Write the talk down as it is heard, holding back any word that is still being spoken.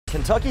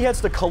Kentucky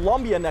heads to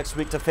Columbia next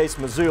week to face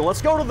Mizzou. Let's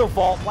go to the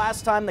vault.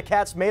 Last time the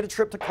Cats made a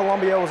trip to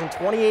Columbia was in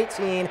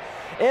 2018,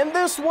 and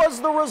this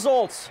was the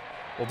results.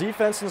 Well,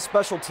 defense and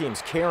special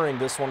teams carrying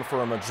this one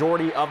for a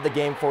majority of the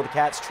game for the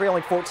Cats,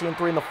 trailing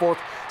 14-3 in the fourth.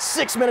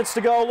 6 minutes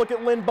to go. Look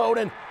at Lynn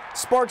Bowden.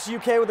 Sparks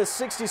UK with a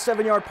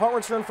 67-yard punt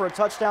return for a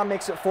touchdown,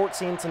 makes it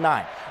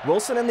 14-9.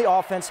 Wilson and the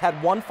offense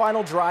had one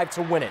final drive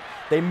to win it.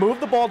 They moved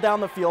the ball down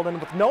the field, and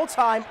with no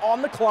time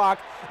on the clock,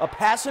 a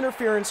pass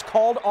interference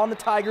called on the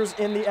Tigers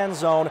in the end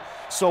zone.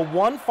 So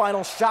one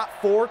final shot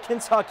for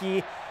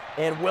Kentucky,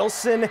 and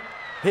Wilson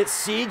hit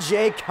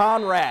C.J.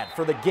 Conrad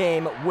for the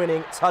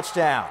game-winning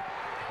touchdown.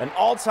 An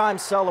all-time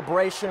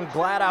celebration.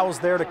 Glad I was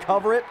there to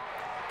cover it.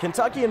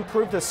 Kentucky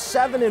improved to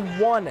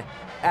 7-1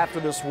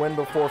 after this win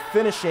before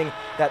finishing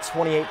that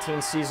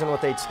 2018 season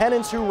with a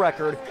 10-2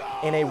 record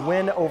and a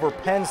win over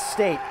Penn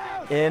State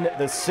in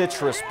the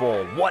Citrus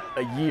Bowl. What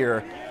a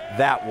year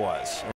that was.